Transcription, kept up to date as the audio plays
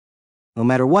No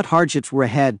matter what hardships were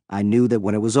ahead, I knew that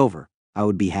when it was over, I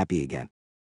would be happy again.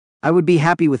 I would be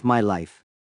happy with my life.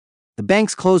 The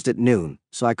banks closed at noon,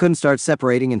 so I couldn't start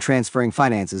separating and transferring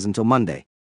finances until Monday.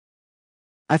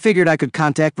 I figured I could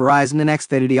contact Verizon and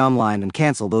Xfinity online and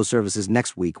cancel those services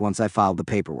next week once I filed the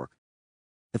paperwork.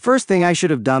 The first thing I should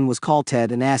have done was call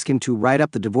Ted and ask him to write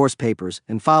up the divorce papers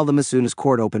and file them as soon as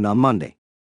court opened on Monday.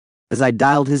 As I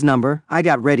dialed his number, I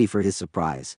got ready for his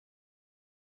surprise.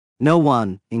 No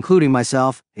one, including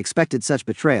myself, expected such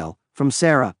betrayal from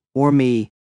Sarah or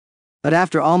me. But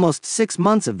after almost 6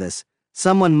 months of this,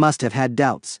 someone must have had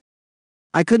doubts.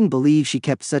 I couldn't believe she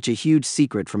kept such a huge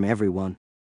secret from everyone.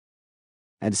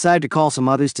 I decided to call some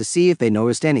others to see if they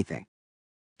noticed anything.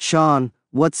 Sean,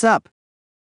 what's up?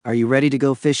 Are you ready to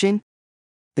go fishing?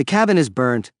 The cabin is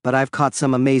burnt, but I've caught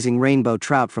some amazing rainbow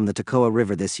trout from the Toccoa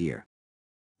River this year.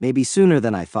 Maybe sooner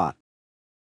than I thought.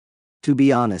 To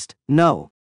be honest,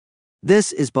 no.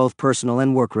 This is both personal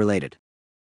and work-related.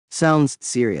 Sounds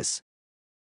serious.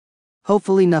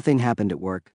 Hopefully nothing happened at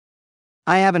work.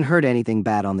 I haven't heard anything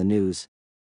bad on the news.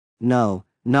 No,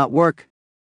 not work.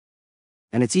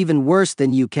 And it's even worse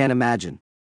than you can imagine.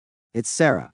 It's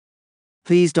Sarah.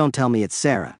 Please don't tell me it's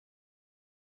Sarah.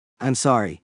 I'm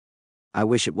sorry. I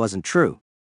wish it wasn't true.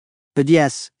 But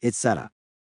yes, it's Sarah.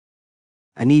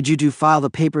 I need you to file the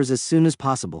papers as soon as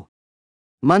possible.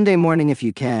 Monday morning if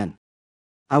you can.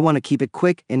 I want to keep it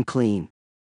quick and clean.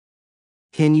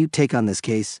 Can you take on this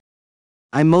case?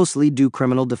 I mostly do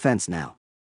criminal defense now.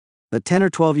 But 10 or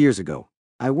 12 years ago,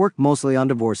 I worked mostly on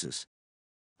divorces.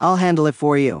 I'll handle it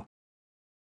for you.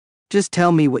 Just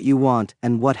tell me what you want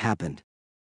and what happened.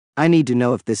 I need to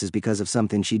know if this is because of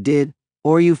something she did,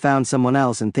 or you found someone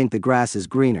else and think the grass is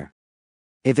greener.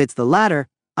 If it's the latter,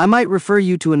 I might refer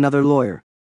you to another lawyer.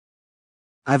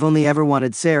 I've only ever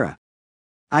wanted Sarah.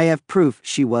 I have proof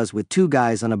she was with 2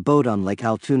 guys on a boat on Lake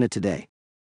Altoona today.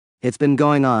 It's been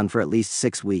going on for at least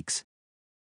 6 weeks.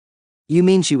 You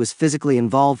mean she was physically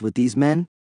involved with these men?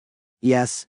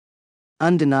 Yes.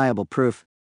 Undeniable proof.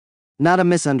 Not a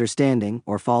misunderstanding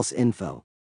or false info.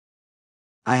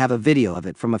 I have a video of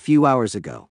it from a few hours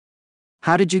ago.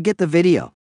 How did you get the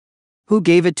video? Who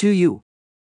gave it to you?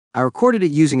 I recorded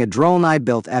it using a drone I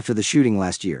built after the shooting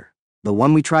last year, the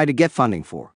one we tried to get funding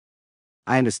for.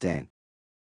 I understand.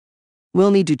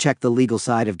 We'll need to check the legal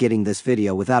side of getting this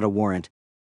video without a warrant.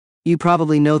 You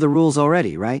probably know the rules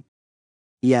already, right?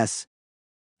 Yes.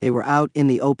 They were out in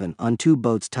the open on 2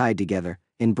 boats tied together,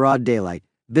 in broad daylight,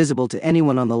 visible to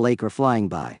anyone on the lake or flying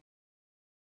by.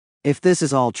 If this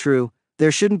is all true,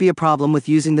 there shouldn't be a problem with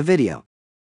using the video.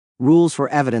 Rules for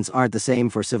evidence aren't the same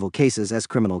for civil cases as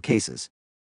criminal cases.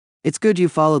 It's good you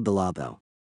followed the law, though.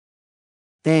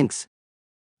 Thanks.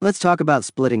 Let's talk about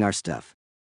splitting our stuff.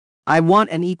 I want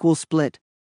an equal split.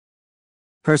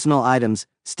 Personal items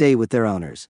stay with their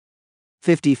owners.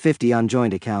 50-50 on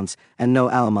joint accounts, and no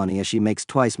alimony as she makes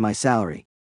twice my salary.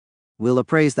 We'll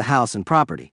appraise the house and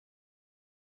property.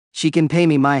 She can pay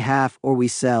me my half or we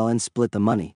sell and split the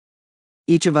money.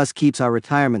 Each of us keeps our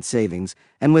retirement savings,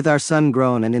 and with our son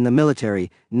grown and in the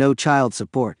military, no child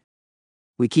support.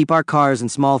 We keep our cars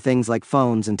and small things like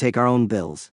phones and take our own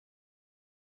bills.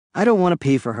 I don't want to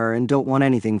pay for her and don't want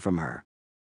anything from her.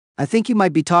 I think you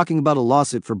might be talking about a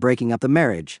lawsuit for breaking up the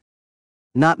marriage.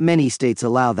 Not many states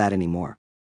allow that anymore.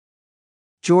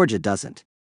 Georgia doesn't.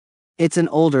 It's an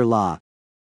older law.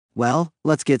 Well,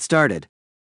 let's get started.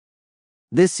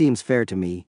 This seems fair to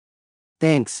me.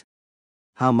 Thanks.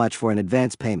 How much for an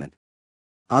advance payment?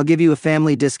 I'll give you a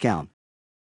family discount.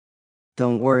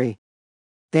 Don't worry.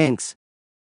 Thanks.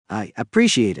 I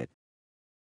appreciate it.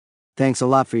 Thanks a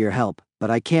lot for your help, but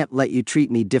I can't let you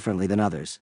treat me differently than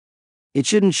others. It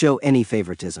shouldn't show any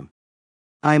favoritism.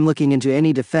 I'm looking into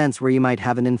any defense where you might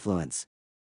have an influence.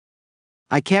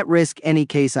 I can't risk any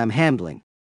case I'm handling.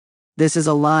 This is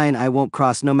a line I won't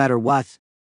cross no matter what.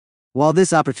 While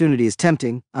this opportunity is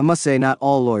tempting, I must say not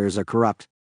all lawyers are corrupt.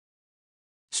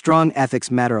 Strong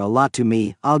ethics matter a lot to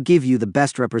me. I'll give you the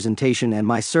best representation and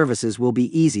my services will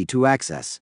be easy to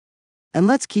access. And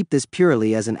let's keep this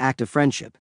purely as an act of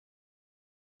friendship.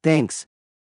 Thanks,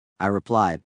 I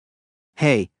replied.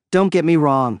 Hey, don't get me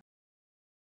wrong.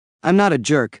 I'm not a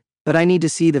jerk, but I need to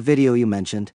see the video you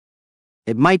mentioned.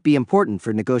 It might be important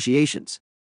for negotiations.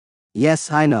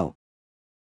 Yes, I know.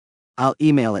 I'll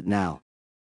email it now.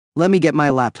 Let me get my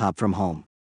laptop from home.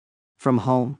 From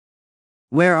home?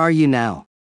 Where are you now?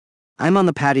 I'm on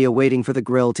the patio waiting for the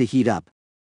grill to heat up.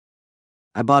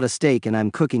 I bought a steak and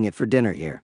I'm cooking it for dinner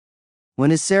here.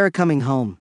 When is Sarah coming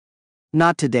home?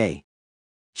 Not today.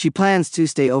 She plans to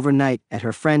stay overnight at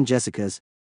her friend Jessica's.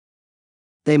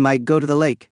 They might go to the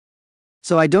lake.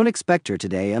 So I don't expect her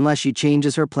today unless she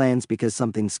changes her plans because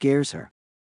something scares her.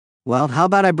 Well, how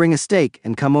about I bring a steak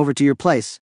and come over to your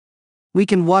place? We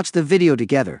can watch the video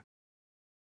together.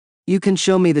 You can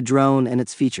show me the drone and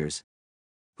its features.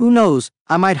 Who knows,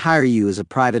 I might hire you as a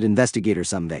private investigator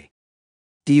someday.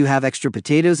 Do you have extra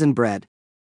potatoes and bread?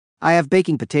 I have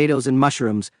baking potatoes and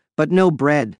mushrooms, but no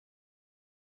bread.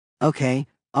 Okay,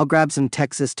 I'll grab some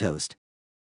Texas toast.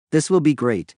 This will be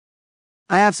great.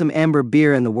 I have some amber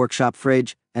beer in the workshop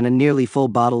fridge and a nearly full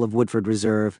bottle of Woodford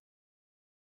Reserve.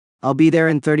 I'll be there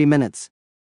in 30 minutes.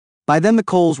 By then the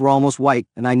coals were almost white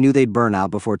and I knew they'd burn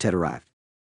out before Ted arrived.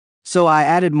 So I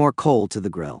added more coal to the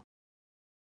grill.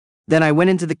 Then I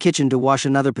went into the kitchen to wash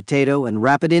another potato and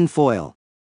wrap it in foil.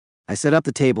 I set up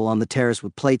the table on the terrace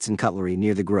with plates and cutlery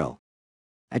near the grill.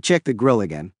 I checked the grill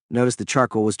again, noticed the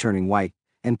charcoal was turning white,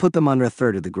 and put them under a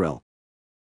third of the grill.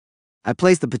 I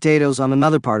placed the potatoes on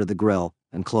another part of the grill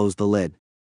and closed the lid.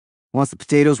 Once the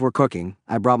potatoes were cooking,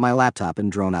 I brought my laptop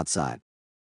and drone outside.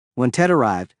 When Ted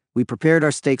arrived, we prepared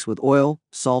our steaks with oil,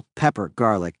 salt, pepper,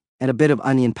 garlic, and a bit of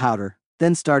onion powder,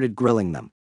 then started grilling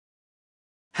them.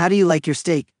 How do you like your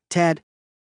steak, Ted?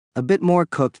 A bit more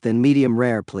cooked than medium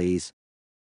rare, please.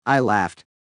 I laughed.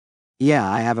 Yeah,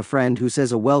 I have a friend who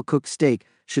says a well-cooked steak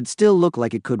should still look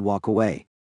like it could walk away.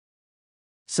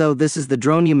 So this is the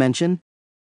drone you mentioned?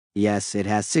 Yes, it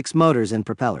has 6 motors and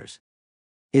propellers.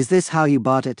 Is this how you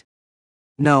bought it?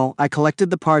 No, I collected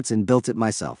the parts and built it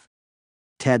myself.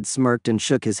 Ted smirked and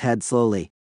shook his head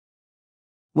slowly.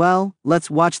 Well,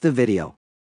 let's watch the video.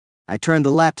 I turned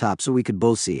the laptop so we could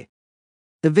both see it.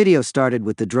 The video started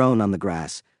with the drone on the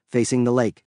grass, facing the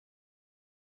lake.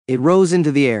 It rose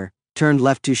into the air, turned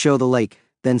left to show the lake,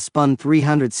 then spun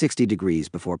 360 degrees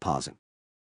before pausing.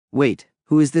 Wait,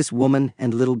 who is this woman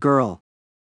and little girl?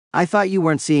 I thought you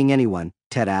weren't seeing anyone,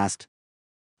 Ted asked.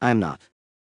 I'm not.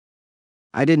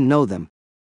 I didn't know them.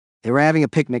 They were having a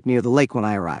picnic near the lake when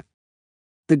I arrived.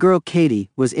 The girl Katie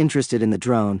was interested in the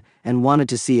drone and wanted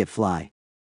to see it fly.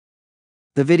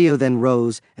 The video then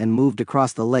rose and moved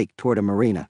across the lake toward a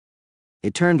marina.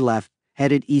 It turned left,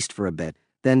 headed east for a bit,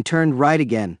 then turned right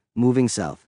again, moving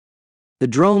south. The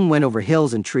drone went over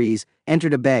hills and trees,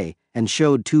 entered a bay, and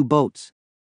showed 2 boats.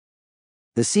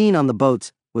 The scene on the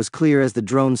boats was clear as the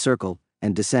drone circled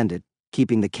and descended,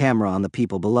 keeping the camera on the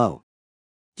people below.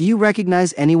 Do you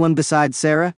recognize anyone besides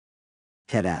Sarah?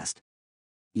 Ted asked.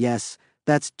 Yes,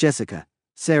 that's Jessica,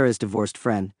 Sarah's divorced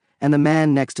friend, and the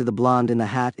man next to the blonde in the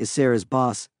hat is Sarah's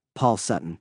boss, Paul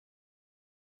Sutton.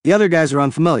 The other guys are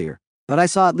unfamiliar, but I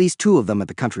saw at least 2 of them at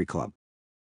the country club.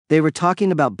 They were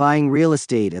talking about buying real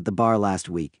estate at the bar last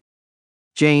week.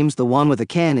 James, the one with a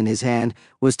can in his hand,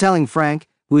 was telling Frank,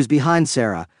 who is behind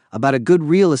Sarah, about a good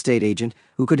real estate agent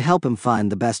who could help him find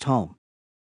the best home.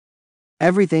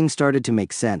 Everything started to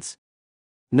make sense.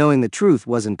 Knowing the truth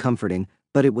wasn't comforting,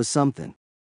 but it was something.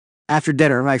 After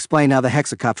dinner, I explained how the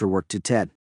hexacopter worked to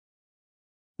Ted.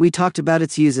 We talked about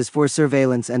its uses for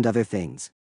surveillance and other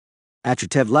things. After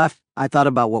Ted left, I thought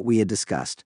about what we had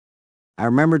discussed. I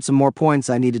remembered some more points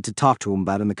I needed to talk to him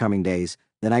about in the coming days,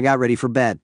 then I got ready for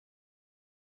bed.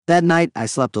 That night, I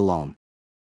slept alone.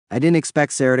 I didn't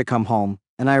expect Sarah to come home,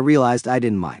 and I realized I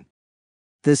didn't mind.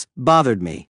 This bothered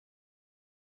me.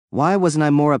 Why wasn't I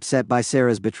more upset by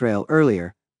Sarah's betrayal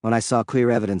earlier, when I saw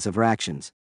clear evidence of her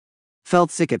actions?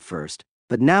 Felt sick at first,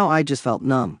 but now I just felt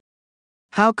numb.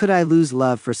 How could I lose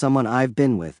love for someone I've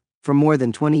been with for more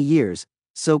than 20 years,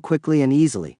 so quickly and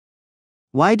easily?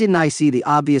 Why didn't I see the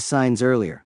obvious signs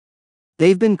earlier?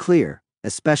 They've been clear,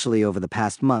 especially over the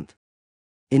past month.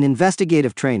 In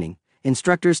investigative training,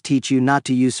 instructors teach you not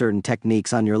to use certain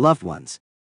techniques on your loved ones.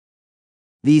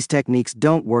 These techniques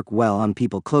don't work well on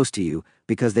people close to you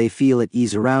because they feel at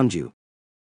ease around you.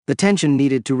 The tension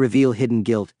needed to reveal hidden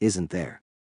guilt isn't there.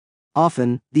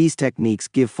 Often, these techniques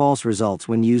give false results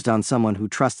when used on someone who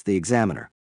trusts the examiner.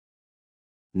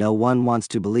 No one wants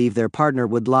to believe their partner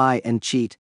would lie and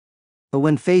cheat. But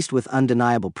when faced with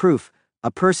undeniable proof,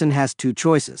 a person has 2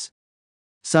 choices.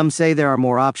 Some say there are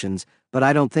more options, but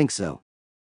I don't think so.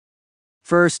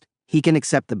 First, he can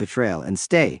accept the betrayal and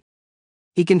stay.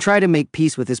 He can try to make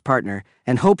peace with his partner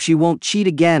and hope she won't cheat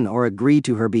again or agree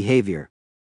to her behavior.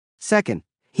 Second,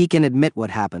 he can admit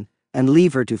what happened and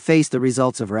leave her to face the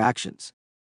results of her actions.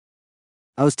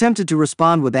 I was tempted to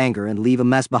respond with anger and leave a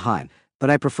mess behind, but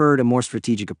I preferred a more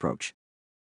strategic approach.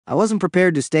 I wasn't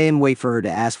prepared to stay and wait for her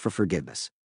to ask for forgiveness,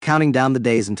 counting down the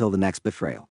days until the next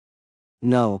betrayal.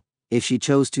 No, if she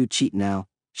chose to cheat now,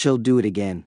 she'll do it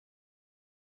again.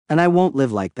 And I won't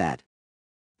live like that.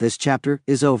 This chapter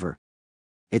is over.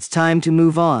 It's time to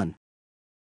move on.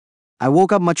 I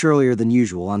woke up much earlier than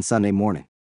usual on Sunday morning.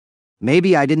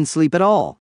 Maybe I didn't sleep at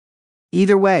all.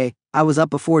 Either way, I was up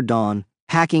before dawn,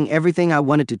 packing everything I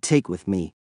wanted to take with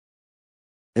me.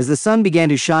 As the sun began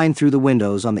to shine through the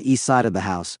windows on the east side of the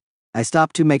house, I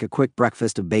stopped to make a quick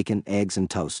breakfast of bacon, eggs, and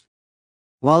toast.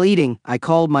 While eating, I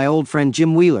called my old friend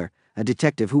Jim Wheeler, a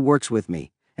detective who works with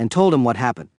me, and told him what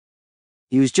happened.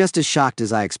 He was just as shocked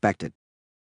as I expected.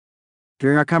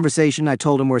 During our conversation, I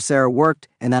told him where Sarah worked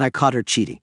and that I caught her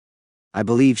cheating. I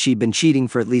believe she'd been cheating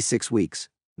for at least 6 weeks,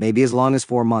 maybe as long as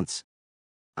 4 months.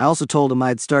 I also told him I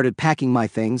had started packing my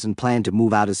things and planned to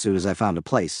move out as soon as I found a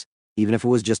place, even if it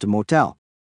was just a motel.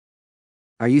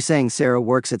 Are you saying Sarah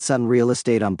works at Sutton Real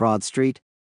Estate on Broad Street?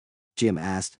 Jim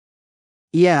asked.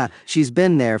 Yeah, she's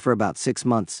been there for about 6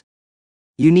 months.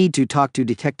 You need to talk to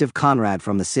Detective Conrad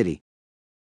from the city.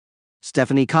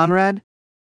 Stephanie Conrad?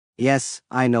 Yes,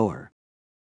 I know her.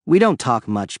 We don't talk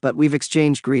much, but we've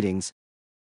exchanged greetings.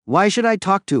 Why should I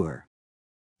talk to her?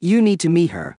 You need to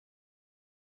meet her.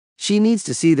 She needs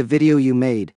to see the video you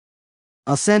made.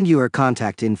 I'll send you her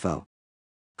contact info.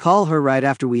 Call her right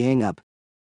after we hang up.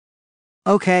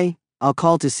 Okay, I'll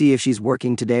call to see if she's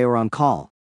working today or on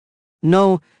call.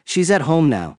 No, she's at home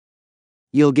now.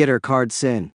 You'll get her card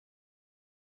soon.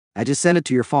 I just sent it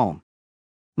to your phone.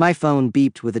 My phone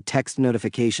beeped with a text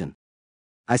notification.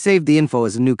 I saved the info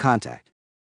as a new contact.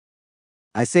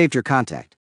 I saved her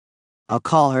contact. I'll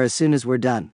call her as soon as we're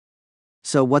done.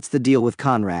 So what's the deal with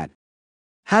Conrad?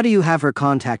 How do you have her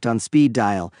contact on speed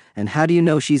dial, and how do you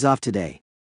know she's off today?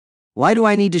 Why do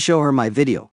I need to show her my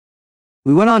video?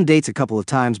 We went on dates a couple of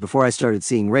times before I started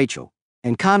seeing Rachel,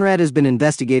 and Conrad has been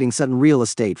investigating Sutton Real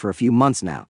Estate for a few months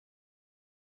now.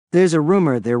 There's a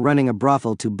rumor they're running a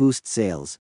brothel to boost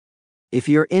sales. If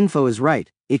your info is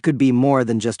right, it could be more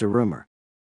than just a rumor.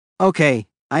 Okay,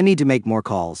 I need to make more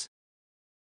calls.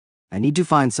 I need to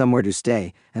find somewhere to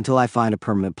stay until I find a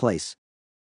permanent place.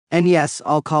 And yes,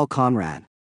 I'll call Conrad.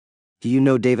 Do you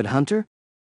know David Hunter?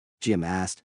 Jim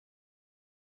asked.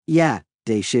 Yeah,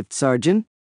 day shift sergeant?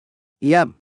 Yep.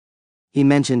 He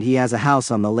mentioned he has a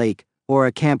house on the lake or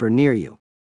a camper near you.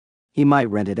 He might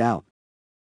rent it out.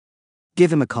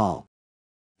 Give him a call.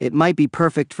 It might be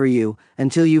perfect for you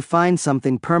until you find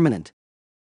something permanent.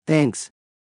 Thanks.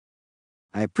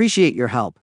 I appreciate your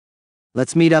help.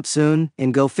 Let's meet up soon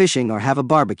and go fishing or have a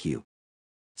barbecue.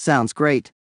 Sounds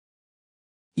great.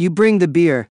 You bring the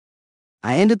beer.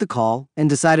 I ended the call and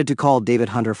decided to call David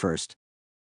Hunter first.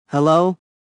 Hello?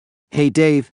 Hey,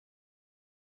 Dave.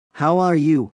 How are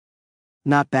you?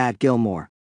 Not bad, Gilmore.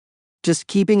 Just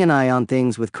keeping an eye on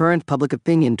things with current public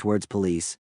opinion towards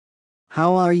police.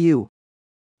 How are you?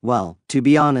 Well, to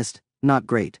be honest, not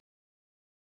great.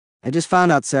 I just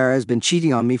found out Sarah has been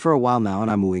cheating on me for a while now and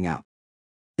I'm moving out.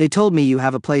 They told me you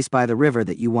have a place by the river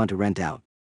that you want to rent out.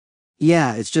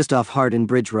 Yeah, it's just off Hardin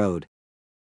Bridge Road.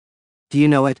 Do you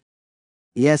know it?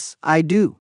 Yes, I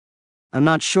do. I'm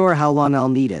not sure how long I'll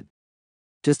need it.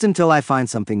 Just until I find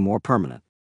something more permanent.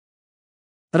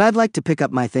 But I'd like to pick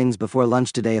up my things before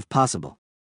lunch today if possible.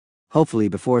 Hopefully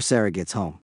before Sarah gets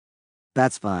home.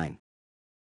 That's fine.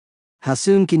 How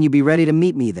soon can you be ready to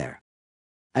meet me there?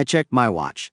 I checked my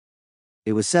watch.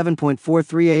 It was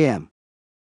 7:43 a.m.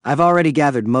 I've already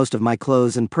gathered most of my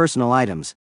clothes and personal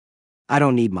items. I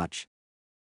don't need much.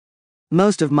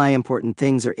 Most of my important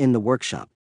things are in the workshop.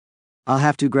 I'll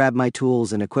have to grab my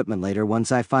tools and equipment later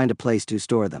once I find a place to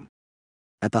store them.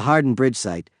 At the Hardin Bridge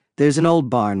site, there's an old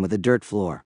barn with a dirt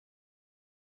floor.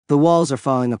 The walls are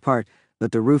falling apart,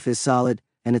 but the roof is solid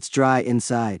and it's dry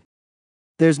inside.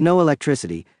 There's no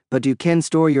electricity, but you can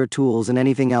store your tools and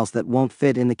anything else that won't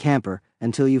fit in the camper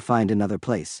until you find another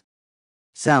place.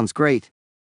 Sounds great.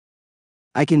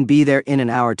 I can be there in an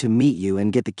hour to meet you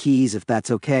and get the keys if that's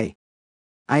okay.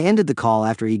 I ended the call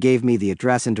after he gave me the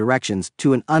address and directions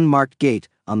to an unmarked gate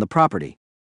on the property.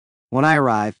 When I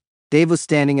arrived, Dave was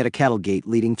standing at a cattle gate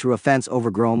leading through a fence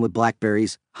overgrown with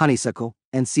blackberries, honeysuckle,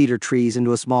 and cedar trees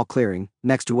into a small clearing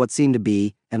next to what seemed to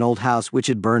be an old house which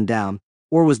had burned down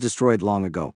or was destroyed long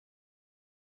ago.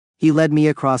 He led me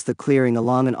across the clearing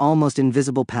along an almost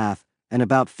invisible path and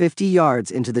about 50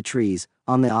 yards into the trees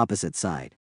on the opposite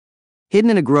side.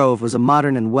 Hidden in a grove was a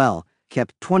modern and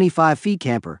well-kept 25-feet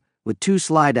camper with 2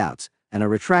 slide-outs and a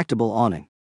retractable awning.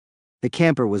 The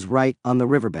camper was right on the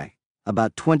riverbank,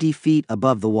 about 20 feet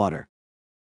above the water.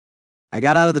 I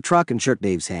got out of the truck and shook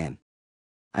Dave's hand.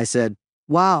 I said,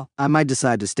 "Wow, I might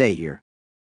decide to stay here.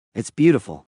 It's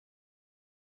beautiful."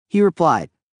 He replied,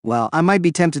 "Well, I might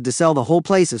be tempted to sell the whole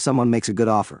place if someone makes a good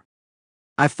offer.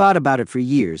 I've thought about it for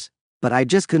years, but I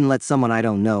just couldn't let someone I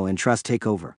don't know and trust take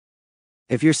over.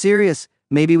 If you're serious,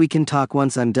 maybe we can talk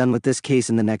once I'm done with this case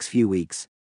in the next few weeks."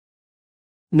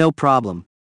 No problem.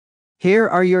 Here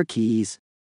are your keys.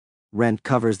 rent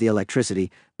covers the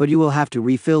electricity, but you will have to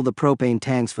refill the propane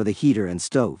tanks for the heater and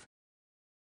stove.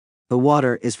 The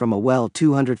water is from a well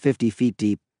 250 feet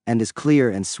deep and is clear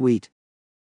and sweet.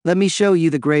 Let me show you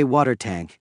the gray water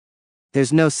tank.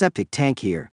 There's no septic tank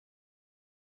here.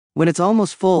 When it's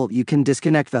almost full, you can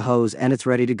disconnect the hose and it's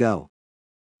ready to go.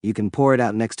 You can pour it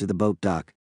out next to the boat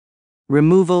dock.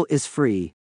 Removal is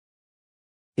free.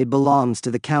 It belongs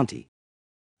to the county.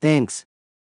 Thanks.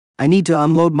 I need to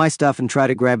unload my stuff and try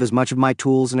to grab as much of my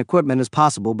tools and equipment as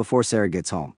possible before Sarah gets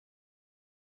home.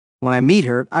 When I meet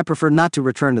her, I prefer not to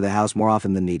return to the house more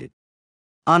often than needed.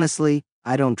 Honestly,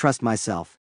 I don't trust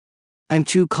myself. I'm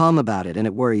too calm about it and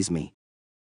it worries me.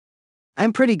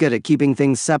 I'm pretty good at keeping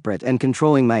things separate and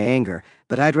controlling my anger,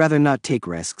 but I'd rather not take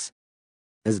risks.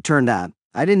 As it turned out,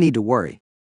 I didn't need to worry.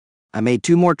 I made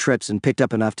 2 more trips and picked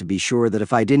up enough to be sure that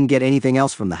if I didn't get anything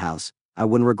else from the house, I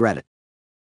wouldn't regret it.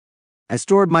 I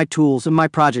stored my tools and my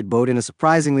project boat in a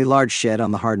surprisingly large shed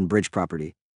on the Hardin Bridge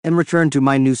property and returned to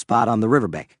my new spot on the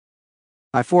riverbank.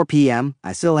 By 4 p.m.,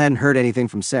 I still hadn't heard anything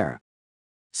from Sarah.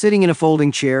 Sitting in a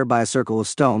folding chair by a circle of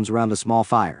stones around a small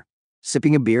fire,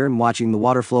 sipping a beer and watching the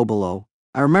water flow below,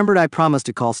 I remembered I promised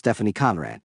to call Stephanie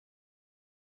Conrad.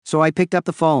 So I picked up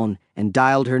the phone and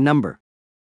dialed her number.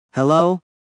 Hello?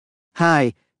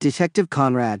 Hi, Detective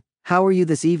Conrad. How are you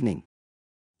this evening?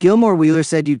 Gilmore Wheeler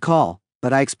said you'd call,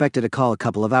 but I expected a call a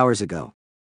couple of hours ago.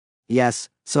 Yes,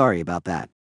 sorry about that.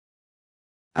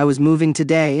 I was moving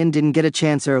today and didn't get a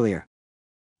chance earlier.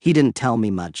 He didn't tell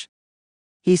me much.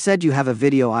 He said you have a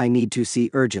video I need to see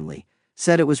urgently,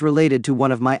 said it was related to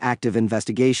one of my active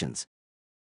investigations.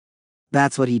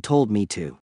 That's what he told me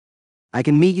to. I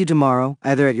can meet you tomorrow,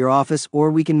 either at your office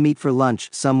or we can meet for lunch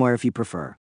somewhere if you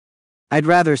prefer. I'd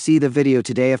rather see the video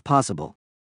today if possible.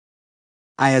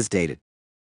 I hesitated.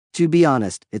 To be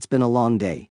honest, it's been a long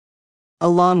day. A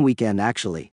long weekend,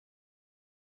 actually.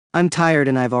 I'm tired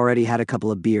and I've already had a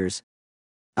couple of beers.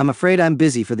 I'm afraid I'm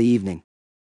busy for the evening.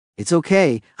 It's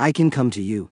okay, I can come to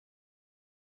you.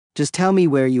 Just tell me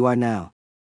where you are now.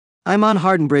 I'm on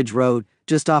Hardin Bridge Road,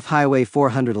 just off Highway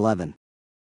 411.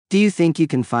 Do you think you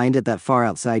can find it that far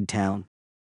outside town?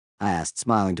 I asked,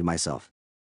 smiling to myself.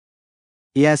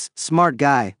 Yes, smart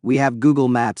guy, we have Google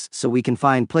Maps so we can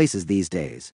find places these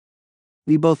days.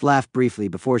 We both laughed briefly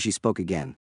before she spoke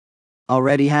again.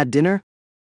 Already had dinner?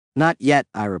 Not yet,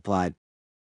 I replied.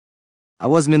 I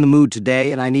wasn't in the mood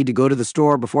today and I need to go to the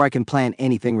store before I can plan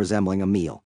anything resembling a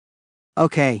meal.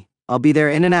 Okay, I'll be there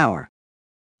in an hour.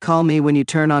 Call me when you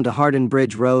turn onto Hardin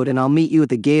Bridge Road and I'll meet you at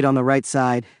the gate on the right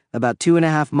side, about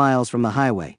 2.5 miles from the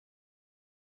highway.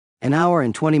 An hour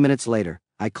and 20 minutes later,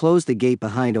 I closed the gate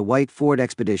behind a white Ford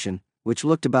Expedition, which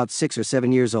looked about 6 or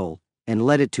 7 years old, and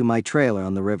led it to my trailer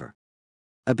on the river.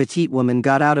 A petite woman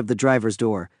got out of the driver's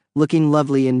door, looking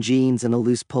lovely in jeans and a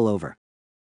loose pullover.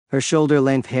 Her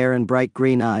shoulder-length hair and bright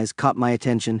green eyes caught my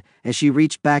attention as she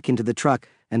reached back into the truck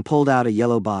and pulled out a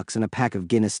yellow box and a pack of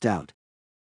Guinness Stout.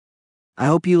 I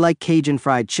hope you like Cajun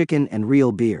fried chicken and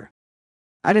real beer.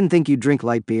 I didn't think you'd drink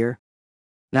light beer.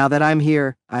 Now that I'm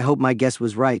here, I hope my guess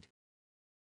was right.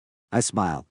 I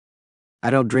smiled. I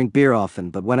don't drink beer often,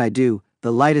 but when I do,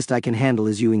 the lightest I can handle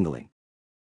is Yingling.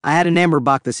 I had an amber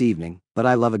bock this evening, but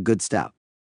I love a good stout.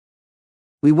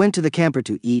 We went to the camper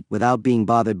to eat without being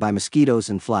bothered by mosquitoes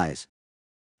and flies.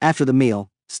 After the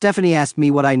meal, Stephanie asked me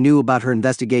what I knew about her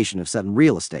investigation of Sutton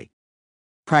real estate.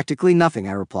 Practically nothing,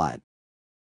 I replied.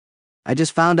 I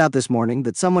just found out this morning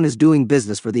that someone is doing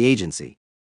business for the agency.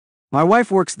 My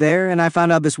wife works there, and I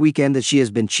found out this weekend that she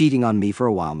has been cheating on me for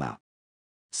a while now.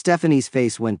 Stephanie's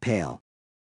face went pale.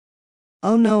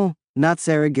 Oh no, not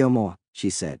Sarah Gilmore, she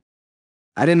said.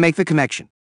 I didn't make the connection.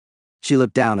 She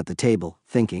looked down at the table,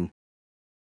 thinking.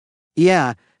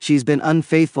 Yeah, she's been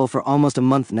unfaithful for almost a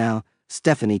month now,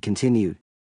 Stephanie continued.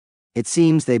 It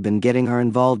seems they've been getting her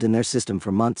involved in their system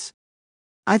for months.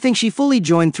 I think she fully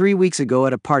joined 3 weeks ago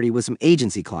at a party with some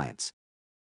agency clients.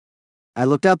 I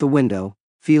looked out the window,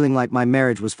 feeling like my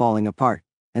marriage was falling apart,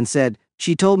 and said,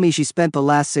 she told me she spent the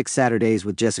last 6 Saturdays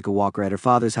with Jessica Walker at her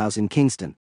father's house in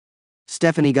Kingston.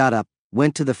 Stephanie got up,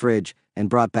 went to the fridge, and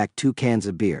brought back 2 cans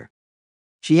of beer.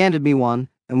 She handed me one,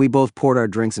 and we both poured our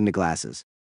drinks into glasses.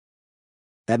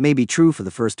 That may be true for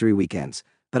the first 3 weekends,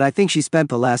 but I think she spent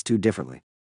the last 2 differently.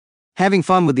 Having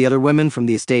fun with the other women from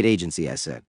the estate agency, I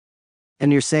said.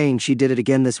 And you're saying she did it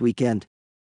again this weekend?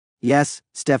 Yes,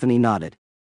 Stephanie nodded.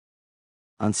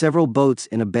 On several boats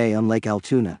in a bay on Lake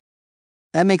Altoona.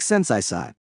 That makes sense, I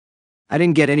sighed. I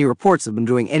didn't get any reports of them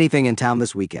doing anything in town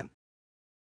this weekend.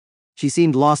 She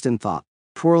seemed lost in thought,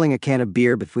 twirling a can of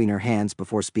beer between her hands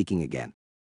before speaking again.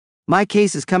 My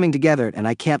case is coming together and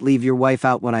I can't leave your wife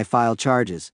out when I file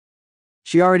charges.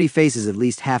 She already faces at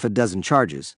least half a dozen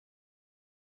charges.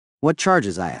 What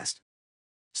charges? I asked.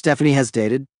 Stephanie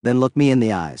hesitated, then looked me in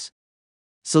the eyes.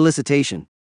 Solicitation.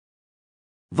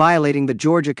 Violating the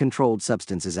Georgia Controlled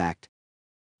Substances Act.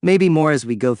 Maybe more as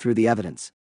we go through the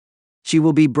evidence. She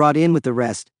will be brought in with the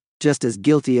rest, just as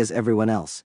guilty as everyone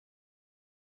else.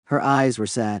 Her eyes were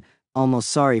sad, almost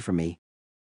sorry for me.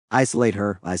 Isolate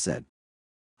her, I said.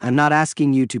 I'm not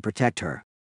asking you to protect her.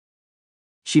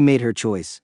 She made her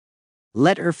choice.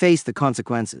 Let her face the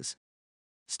consequences.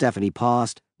 Stephanie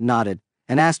paused, nodded,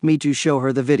 and asked me to show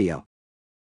her the video.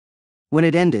 When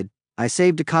it ended, I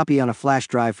saved a copy on a flash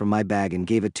drive from my bag and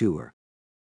gave it to her.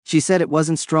 She said it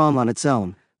wasn't strong on its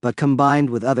own, but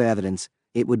combined with other evidence,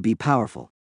 it would be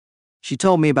powerful. She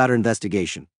told me about her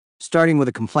investigation, starting with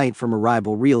a complaint from a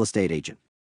rival real estate agent.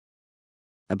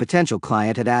 A potential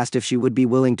client had asked if she would be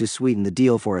willing to sweeten the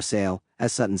deal for a sale,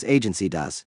 as Sutton's agency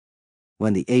does.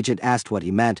 When the agent asked what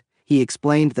he meant, he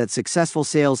explained that successful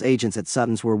sales agents at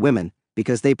Sutton's were women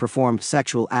because they performed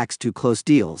sexual acts to close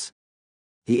deals.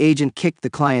 The agent kicked the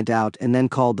client out and then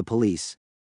called the police.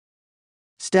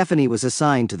 Stephanie was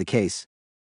assigned to the case.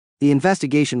 The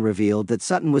investigation revealed that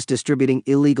Sutton was distributing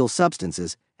illegal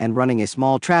substances and running a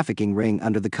small trafficking ring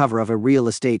under the cover of a real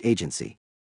estate agency.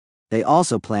 They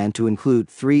also planned to include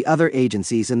 3 other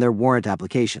agencies in their warrant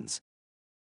applications.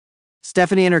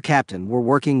 Stephanie and her captain were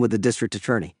working with the district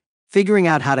attorney, figuring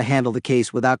out how to handle the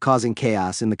case without causing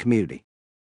chaos in the community.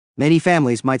 Many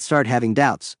families might start having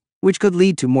doubts, which could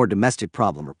lead to more domestic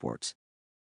problem reports.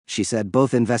 She said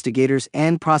both investigators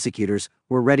and prosecutors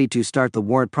were ready to start the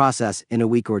warrant process in a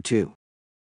week or 2.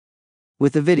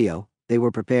 With the video, they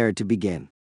were prepared to begin.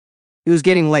 It was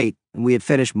getting late, and we had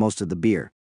finished most of the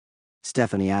beer.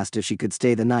 Stephanie asked if she could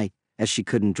stay the night, as she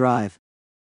couldn't drive.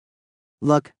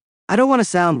 Look, I don't want to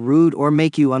sound rude or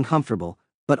make you uncomfortable,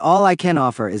 but all I can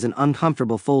offer is an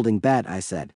uncomfortable folding bed, I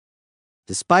said.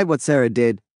 Despite what Sarah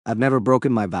did, I've never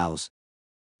broken my vows.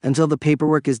 Until the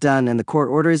paperwork is done and the court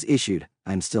order is issued,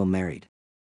 I'm still married.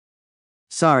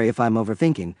 Sorry if I'm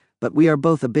overthinking, but we are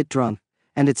both a bit drunk,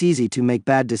 and it's easy to make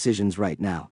bad decisions right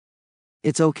now.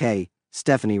 It's okay,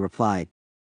 Stephanie replied.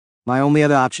 My only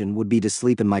other option would be to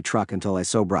sleep in my truck until I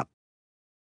sober up.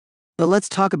 But let's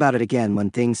talk about it again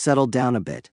when things settle down a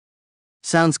bit.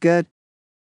 Sounds good?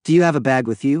 Do you have a bag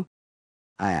with you?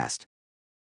 I asked.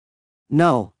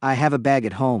 No, I have a bag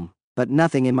at home, but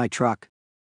nothing in my truck.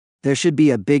 There should be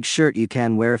a big shirt you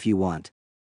can wear if you want.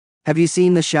 Have you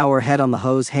seen the shower head on the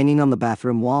hose hanging on the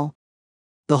bathroom wall?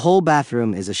 The whole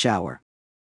bathroom is a shower.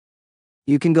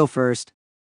 You can go first.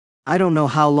 I don't know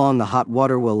how long the hot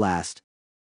water will last.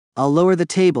 I'll lower the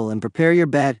table and prepare your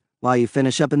bed while you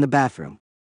finish up in the bathroom.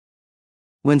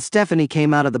 When Stephanie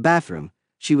came out of the bathroom,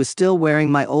 she was still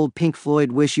wearing my old Pink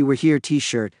Floyd Wish You Were Here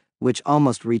t-shirt, which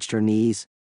almost reached her knees.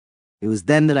 It was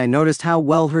then that I noticed how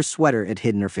well her sweater had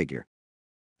hidden her figure.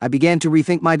 I began to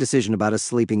rethink my decision about us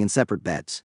sleeping in separate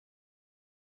beds.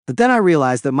 But then I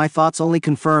realized that my thoughts only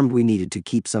confirmed we needed to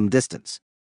keep some distance.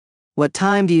 What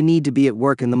time do you need to be at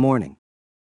work in the morning?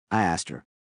 I asked her.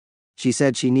 She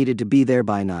said she needed to be there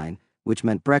by 9, which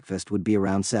meant breakfast would be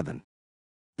around 7.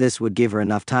 This would give her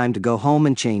enough time to go home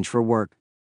and change for work.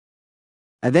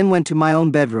 I then went to my own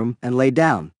bedroom and lay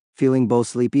down, feeling both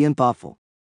sleepy and thoughtful.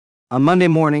 On Monday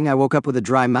morning, I woke up with a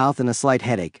dry mouth and a slight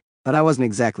headache, but I wasn't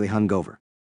exactly hungover.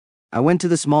 I went to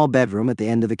the small bedroom at the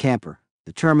end of the camper,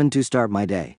 determined to start my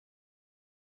day.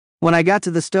 When I got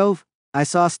to the stove, I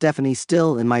saw Stephanie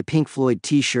still in my Pink Floyd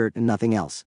t-shirt and nothing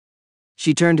else.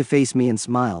 She turned to face me and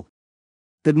smiled.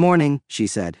 Good morning, she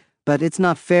said, but it's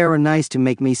not fair or nice to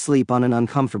make me sleep on an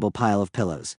uncomfortable pile of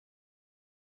pillows.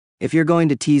 If you're going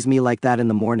to tease me like that in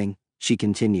the morning, she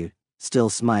continued, still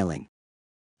smiling.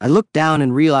 I looked down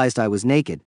and realized I was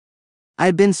naked. I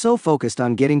had been so focused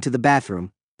on getting to the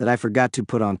bathroom that I forgot to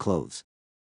put on clothes.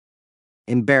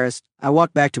 Embarrassed, I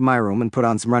walked back to my room and put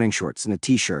on some running shorts and a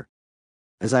t-shirt.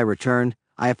 As I returned,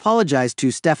 I apologized to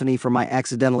Stephanie for my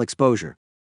accidental exposure.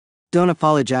 Don't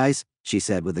apologize, she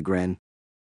said with a grin.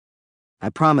 I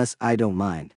promise I don't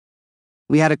mind.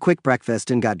 We had a quick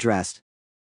breakfast and got dressed.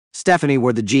 Stephanie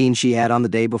wore the jeans she had on the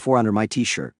day before under my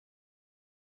t-shirt.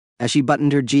 As she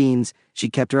buttoned her jeans, she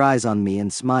kept her eyes on me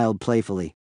and smiled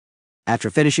playfully. After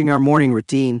finishing our morning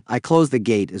routine, I closed the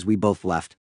gate as we both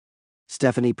left.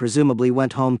 Stephanie presumably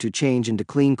went home to change into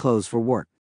clean clothes for work.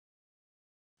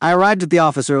 I arrived at the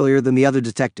office earlier than the other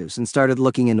detectives and started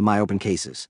looking into my open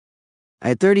cases. I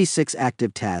had 36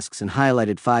 active tasks and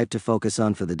highlighted 5 to focus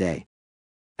on for the day.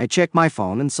 I checked my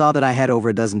phone and saw that I had over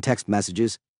a dozen text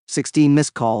messages, 16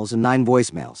 missed calls, and 9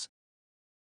 voicemails.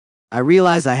 I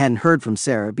realized I hadn't heard from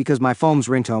Sarah because my phone's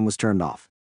ringtone was turned off.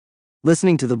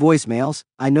 Listening to the voicemails,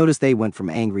 I noticed they went from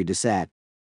angry to sad.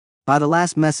 By the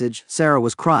last message, Sarah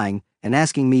was crying and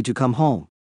asking me to come home.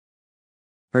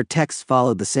 Her texts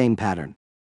followed the same pattern.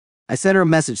 I sent her a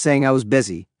message saying I was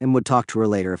busy and would talk to her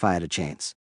later if I had a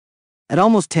chance. At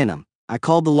almost 10 a.m., I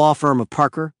called the law firm of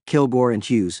Parker, Kilgore, and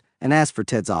Hughes and asked for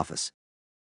Ted's office.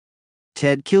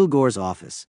 Ted Kilgore's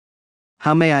office.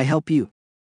 How may I help you?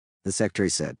 The secretary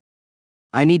said.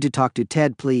 I need to talk to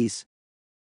Ted, please.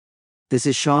 This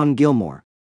is Sean Gilmore.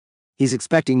 He's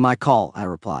expecting my call, I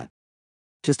replied.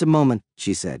 Just a moment,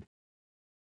 she said.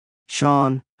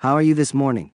 Sean, how are you this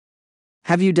morning?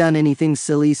 Have you done anything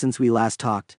silly since we last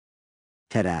talked?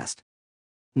 Ted asked.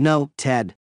 No,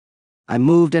 Ted. I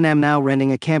moved and am now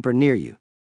renting a camper near you.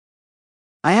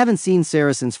 I haven't seen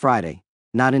Sarah since Friday,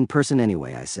 not in person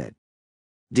anyway, I said.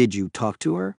 Did you talk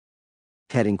to her?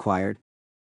 Ted inquired.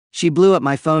 She blew up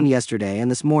my phone yesterday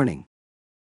and this morning.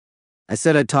 I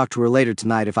said I'd talk to her later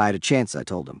tonight if I had a chance, I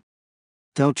told him.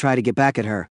 Don't try to get back at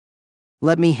her.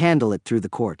 Let me handle it through the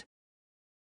court.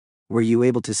 Were you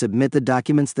able to submit the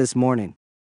documents this morning?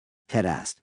 Ted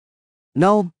asked.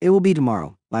 No, it will be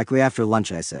tomorrow, likely after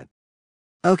lunch, I said.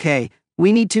 Okay,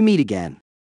 we need to meet again.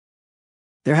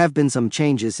 There have been some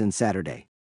changes since Saturday.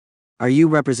 Are you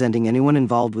representing anyone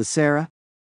involved with Sarah?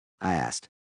 I asked.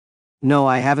 No,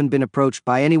 I haven't been approached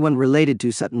by anyone related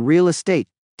to Sutton Real Estate,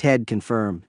 Ted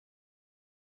confirmed.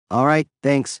 All right,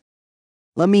 thanks.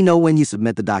 Let me know when you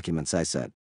submit the documents, I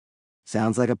said.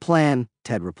 Sounds like a plan,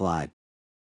 Ted replied.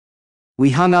 We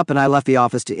hung up and I left the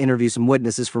office to interview some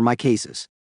witnesses for my cases.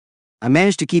 I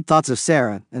managed to keep thoughts of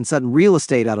Sarah and Sutton Real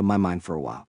Estate out of my mind for a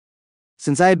while.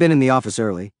 Since I had been in the office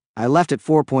early, I left at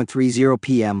 4:30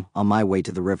 p.m. on my way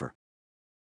to the river.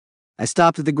 I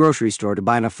stopped at the grocery store to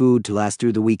buy enough food to last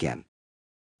through the weekend.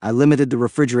 I limited the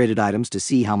refrigerated items to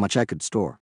see how much I could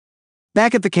store.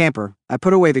 Back at the camper, I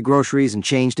put away the groceries and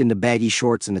changed into baggy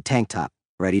shorts and a tank top,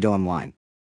 ready to unwind.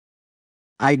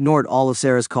 I ignored all of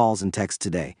Sarah's calls and texts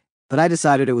today, but I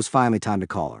decided it was finally time to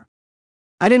call her.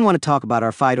 I didn't want to talk about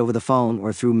our fight over the phone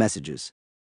or through messages.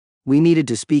 We needed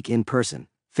to speak in person,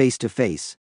 face to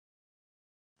face.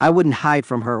 I wouldn't hide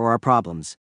from her or our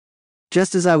problems.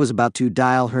 Just as I was about to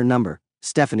dial her number,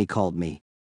 Stephanie called me.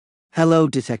 Hello,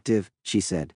 detective, she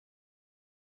said.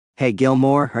 Hey,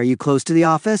 Gilmore, are you close to the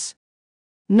office?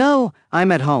 No,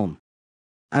 I'm at home.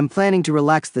 I'm planning to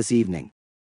relax this evening.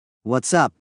 What's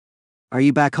up? Are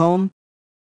you back home?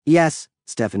 Yes,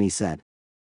 Stephanie said.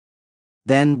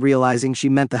 Then, realizing she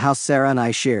meant the house Sarah and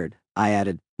I shared, I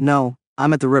added, no,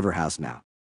 I'm at the river house now.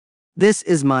 This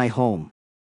is my home.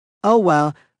 Oh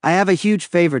well, I have a huge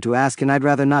favor to ask and I'd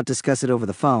rather not discuss it over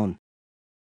the phone.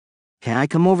 Can I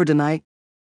come over tonight?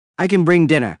 I can bring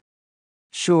dinner.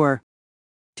 Sure.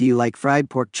 Do you like fried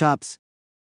pork chops?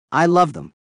 I love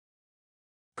them.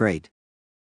 Great.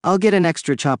 I'll get an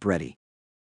extra chop ready.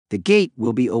 The gate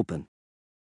will be open.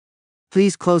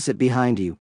 Please close it behind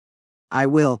you. I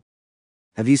will.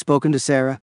 Have you spoken to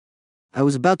Sarah? I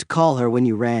was about to call her when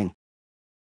you rang.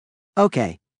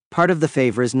 Okay, part of the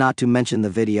favor is not to mention the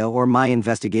video or my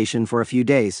investigation for a few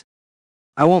days.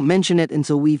 I won't mention it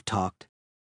until we've talked.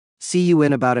 See you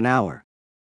in about an hour.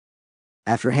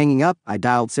 After hanging up, I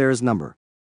dialed Sarah's number.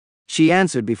 She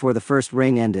answered before the first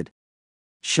ring ended.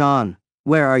 Sean,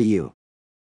 where are you?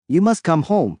 You must come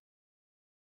home.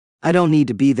 I don't need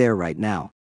to be there right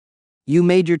now. You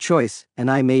made your choice,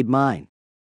 and I made mine.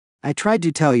 I tried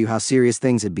to tell you how serious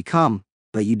things had become,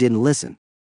 but you didn't listen.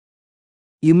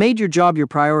 You made your job your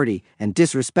priority and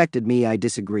disrespected me. I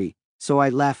disagree, so I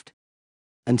left.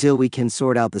 Until we can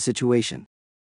sort out the situation.